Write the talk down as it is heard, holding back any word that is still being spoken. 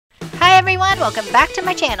everyone, welcome back to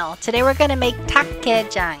my channel. Today we're going to make Dak Gae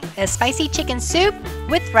Jang, a spicy chicken soup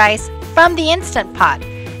with rice from the Instant Pot.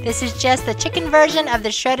 This is just the chicken version of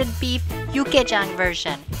the shredded beef YukGaeJang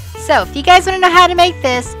version. So if you guys want to know how to make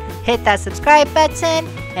this, hit that subscribe button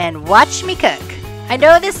and watch me cook. I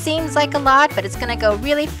know this seems like a lot, but it's going to go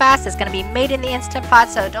really fast. It's going to be made in the Instant Pot,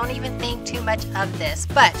 so don't even think too much of this.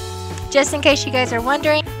 But just in case you guys are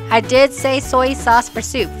wondering, I did say soy sauce for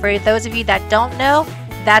soup. For those of you that don't know,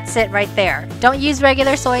 that's it right there. Don't use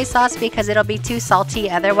regular soy sauce because it'll be too salty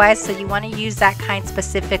otherwise, so you want to use that kind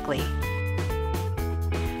specifically.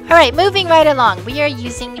 Alright, moving right along, we are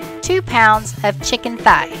using 2 pounds of chicken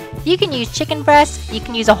thigh. You can use chicken breast, you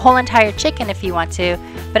can use a whole entire chicken if you want to,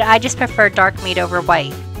 but I just prefer dark meat over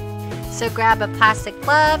white. So grab a plastic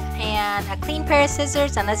glove and a clean pair of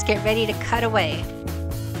scissors and let's get ready to cut away.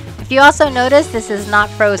 If you also notice, this is not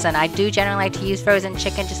frozen. I do generally like to use frozen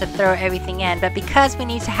chicken just to throw everything in, but because we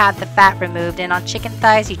need to have the fat removed, and on chicken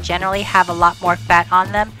thighs you generally have a lot more fat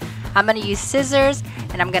on them, I'm going to use scissors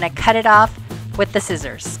and I'm going to cut it off with the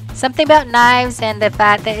scissors. Something about knives and the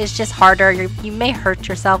fat that is just harder. You may hurt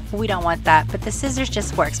yourself. We don't want that, but the scissors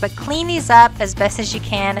just works. But clean these up as best as you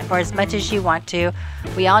can or as much as you want to.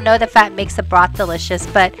 We all know the fat makes the broth delicious,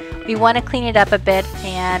 but we want to clean it up a bit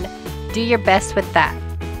and do your best with that.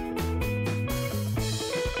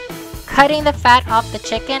 Cutting the fat off the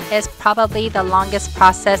chicken is probably the longest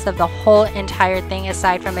process of the whole entire thing,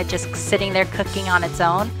 aside from it just sitting there cooking on its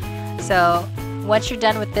own. So once you're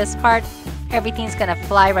done with this part, everything's gonna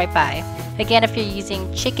fly right by. Again, if you're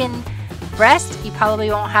using chicken breast, you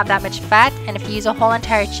probably won't have that much fat, and if you use a whole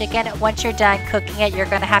entire chicken, once you're done cooking it, you're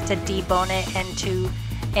gonna have to debone it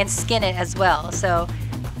and skin it as well. So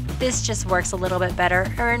this just works a little bit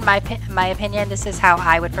better, or in my opinion, this is how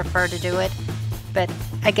I would prefer to do it. But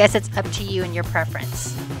I guess it's up to you and your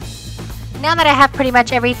preference. Now that I have pretty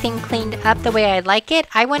much everything cleaned up the way I like it,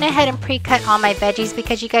 I went ahead and pre-cut all my veggies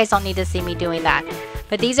because you guys don't need to see me doing that.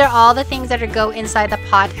 But these are all the things that go inside the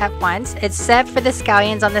pot at once, except for the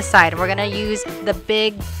scallions on the side. We're gonna use the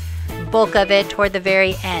big bulk of it toward the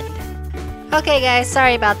very end. Okay guys,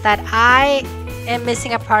 sorry about that. I am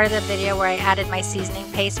missing a part of the video where I added my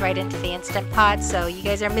seasoning paste right into the Instant Pot, so you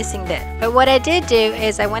guys are missing that. But what I did do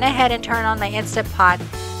is I went ahead and turned on my Instant Pot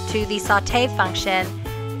to the saute function,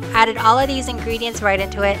 added all of these ingredients right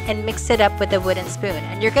into it, and mixed it up with a wooden spoon.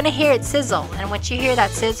 And you're going to hear it sizzle, and once you hear that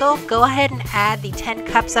sizzle, go ahead and add the 10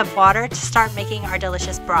 cups of water to start making our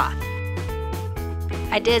delicious broth.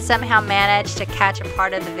 I did somehow manage to catch a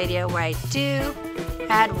part of the video where I do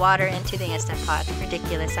add water into the Instant Pot.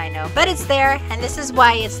 Ridiculous, I know, but it's there, and this is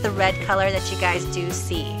why it's the red color that you guys do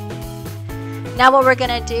see. Now what we're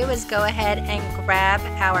gonna do is go ahead and grab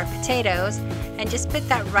our potatoes and just put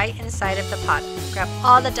that right inside of the pot. Grab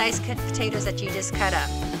all the diced cut potatoes that you just cut up.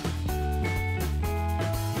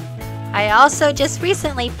 I also just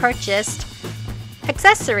recently purchased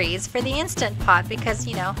accessories for the Instant Pot because,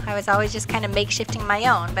 you know, I was always just kind of makeshifting my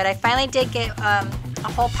own, but I finally did get a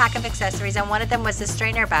whole pack of accessories, and one of them was the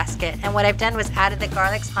strainer basket. And what I've done was added the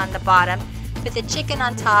garlics on the bottom, put the chicken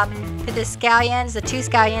on top, put the scallions, the 2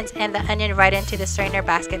 scallions, and the onion right into the strainer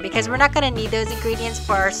basket because we're not going to need those ingredients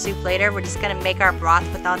for our soup later. We're just going to make our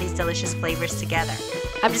broth with all these delicious flavors together.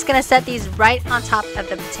 I'm just going to set these right on top of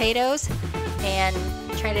the potatoes and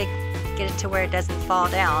try to get it to where it doesn't fall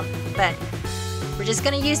down. But we're just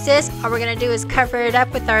going to use this. All we're going to do is cover it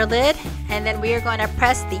up with our lid, and then we are going to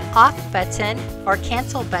press the off button or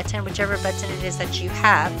cancel button, whichever button it is that you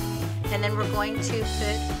have, and then we're going to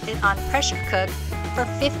put it on pressure cook for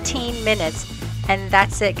 15 minutes, and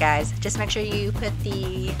that's it guys. Just make sure you put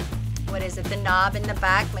the the knob in the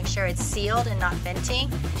back, make sure it's sealed and not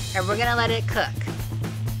venting, and we're going to let it cook.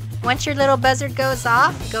 Once your little buzzer goes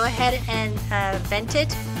off, go ahead and vent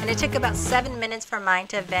it, and it took about 7 minutes for mine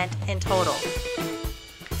to vent in total.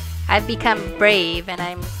 I've become brave and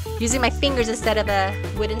I'm using my fingers instead of a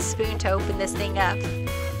wooden spoon to open this thing up.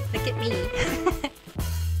 Look at me.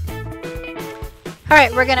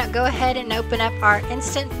 Alright, we're gonna go ahead and open up our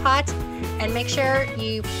Instant Pot, and make sure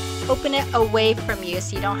you open it away from you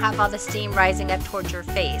so you don't have all the steam rising up towards your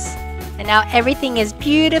face. And now everything is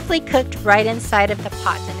beautifully cooked right inside of the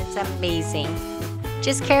pot, and it's amazing.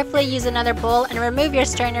 Just carefully use another bowl and remove your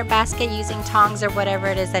strainer basket using tongs or whatever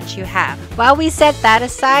it is that you have. While we set that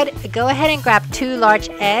aside, go ahead and grab 2 large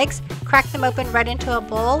eggs, crack them open right into a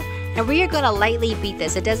bowl, and we are going to lightly beat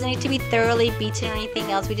this. It doesn't need to be thoroughly beaten or anything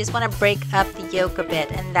else. We just want to break up the yolk a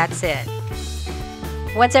bit, and that's it.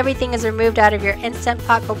 Once everything is removed out of your Instant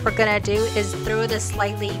Pot, what we're going to do is throw the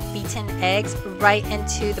slightly beaten eggs right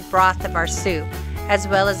into the broth of our soup. as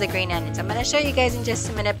well as the green onions. I'm going to show you guys in just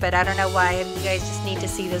a minute, but I don't know why. You guys just need to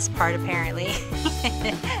see this part apparently.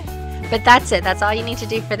 But that's it. That's all you need to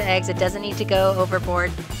do for the eggs. It doesn't need to go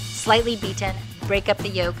overboard. Slightly beaten, break up the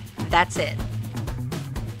yolk. That's it.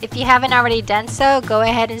 If you haven't already done so, go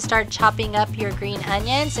ahead and start chopping up your green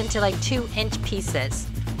onions into like 2-inch pieces.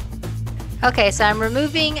 Okay, so I'm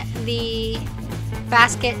removing the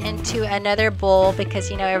basket into another bowl because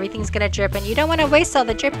you know everything's gonna drip and you don't want to waste all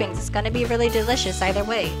the drippings. It's gonna be really delicious either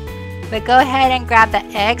way. But go ahead and grab the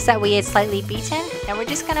eggs that we had slightly beaten and we're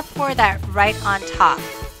just gonna pour that right on top.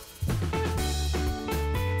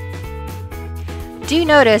 Do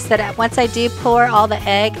notice that once I do pour all the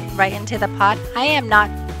egg right into the pot, I am not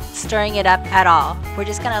stirring it up at all. We're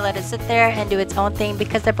just gonna let it sit there and do its own thing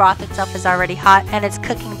because the broth itself is already hot and it's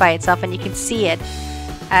cooking by itself and you can see it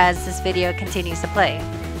as this video continues to play.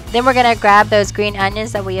 Then we're gonna grab those green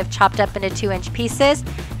onions that we have chopped up into 2-inch pieces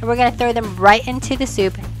and we're gonna throw them right into the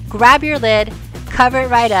soup. Grab your lid, cover it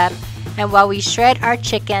right up, and while we shred our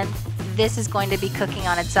chicken, this is going to be cooking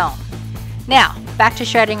on its own. Now, back to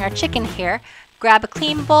shredding our chicken here. Grab a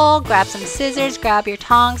clean bowl, grab some scissors, grab your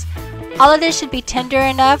tongs. All of this should be tender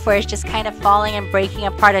enough where it's just kind of falling and breaking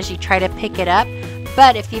apart as you try to pick it up.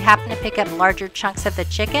 But if you happen to pick up larger chunks of the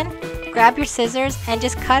chicken, grab your scissors and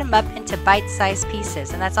just cut them up into bite-sized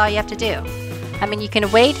pieces, and that's all you have to do. I mean, you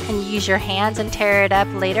can wait and use your hands and tear it up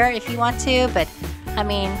later if you want to, but I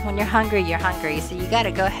mean, when you're hungry, so you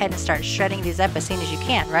gotta go ahead and start shredding these up as soon as you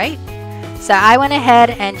can, right? So I went ahead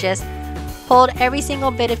and just pulled every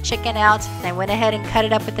single bit of chicken out and I went ahead and cut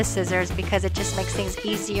it up with the scissors because it just makes things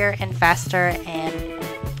easier and faster and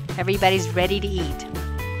everybody's ready to eat.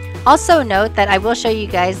 Also note that I will show you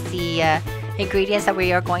guys the ingredients that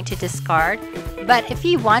we are going to discard, but if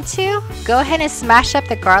you want to, go ahead and smash up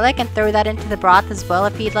the garlic and throw that into the broth as well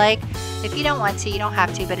if you'd like. If you don't want to, you don't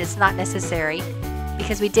have to, but it's not necessary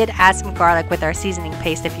because we did add some garlic with our seasoning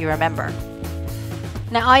paste if you remember.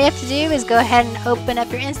 Now all you have to do is go ahead and open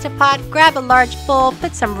up your Instant Pot, grab a large bowl,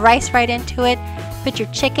 put some rice right into it, put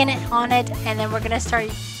your chicken on it, and then we're going to start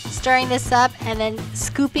stirring this up and then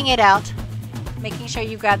scooping it out, making sure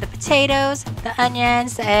you grab the potatoes, the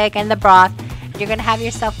onions, the egg, and the broth. You're going to have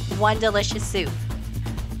yourself one delicious soup.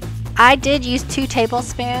 I did use 2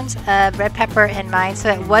 tablespoons of red pepper in mine, so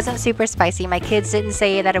it wasn't super spicy. My kids didn't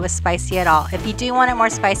say that it was spicy at all. If you do want it more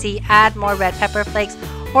spicy, add more red pepper flakes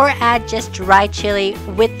or add just dry chili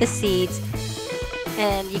with the seeds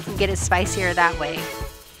and you can get it spicier that way.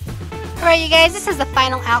 Alright you guys, this is the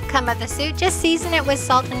final outcome of the soup. Just season it with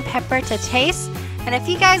salt and pepper to taste. And if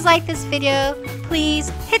you guys like this video, please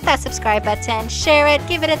hit that subscribe button, share it,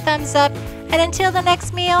 give it a thumbs up, and until the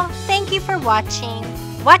next meal, thank you for watching.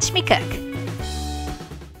 Watch me cook.